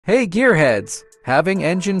Hey gearheads! Having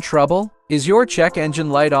engine trouble? Is your check engine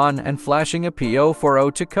light on and flashing a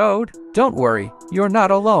P0402 code? Don't worry, you're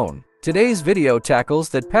not alone. Today's video tackles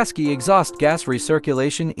that pesky exhaust gas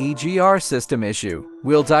recirculation EGR system issue.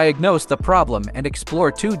 We'll diagnose the problem and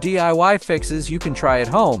explore 2 DIY fixes you can try at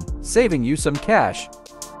home, saving you some cash.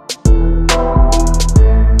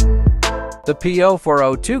 The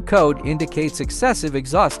P0402 code indicates excessive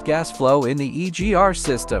exhaust gas flow in the EGR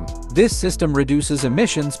system. This system reduces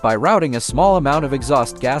emissions by routing a small amount of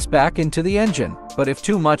exhaust gas back into the engine, but if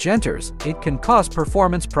too much enters, it can cause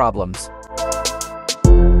performance problems.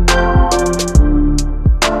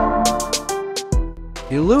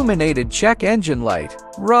 Illuminated check engine light,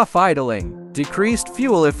 rough idling, decreased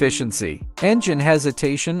fuel efficiency, engine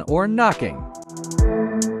hesitation or knocking.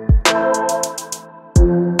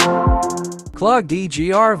 Clogged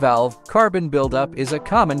EGR valve, carbon buildup is a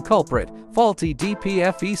common culprit. Faulty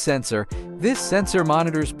DPFE sensor. This sensor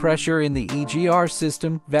monitors pressure in the EGR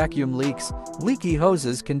system. Vacuum leaks. Leaky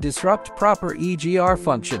hoses can disrupt proper EGR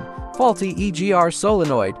function. Faulty EGR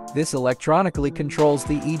solenoid. This electronically controls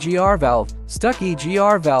the EGR valve. Stuck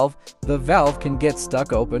EGR valve. The valve can get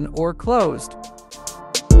stuck open or closed.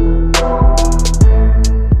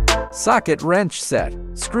 Socket wrench set.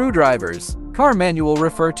 Screwdrivers. Car manual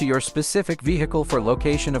refer to your specific vehicle for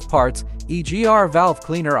location of parts. EGR valve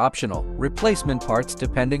cleaner optional. Replacement parts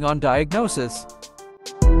depending on diagnosis.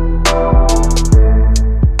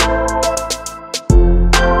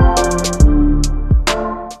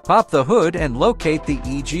 Pop the hood and locate the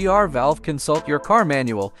EGR valve. Consult your car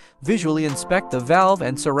manual. Visually inspect the valve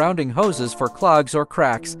and surrounding hoses for clogs or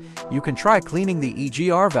cracks. You can try cleaning the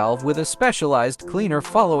EGR valve with a specialized cleaner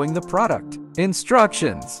following the product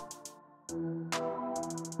instructions.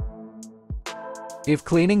 If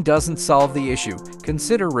cleaning doesn't solve the issue,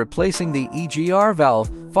 consider replacing the EGR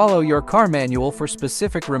valve. Follow your car manual for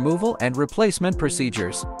specific removal and replacement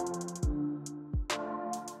procedures.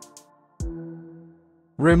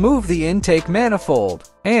 Remove the intake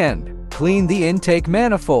manifold and clean the intake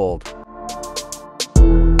manifold.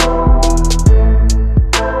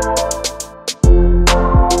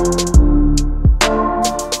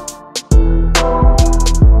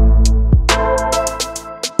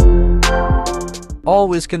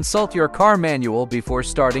 Always consult your car manual before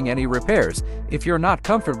starting any repairs. If you're not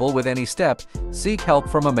comfortable with any step, seek help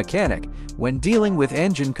from a mechanic. When dealing with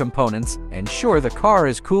engine components, ensure the car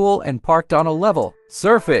is cool and parked on a level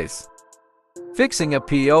surface. Fixing a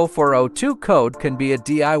P0402 code can be a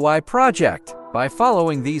DIY project. By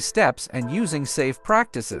following these steps and using safe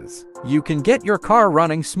practices, you can get your car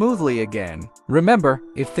running smoothly again. Remember,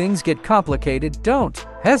 if things get complicated, don't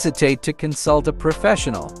hesitate to consult a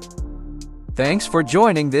professional. Thanks for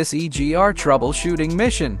joining this EGR troubleshooting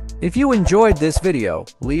mission. If you enjoyed this video,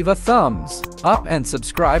 leave a thumbs up and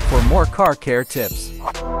subscribe for more car care tips.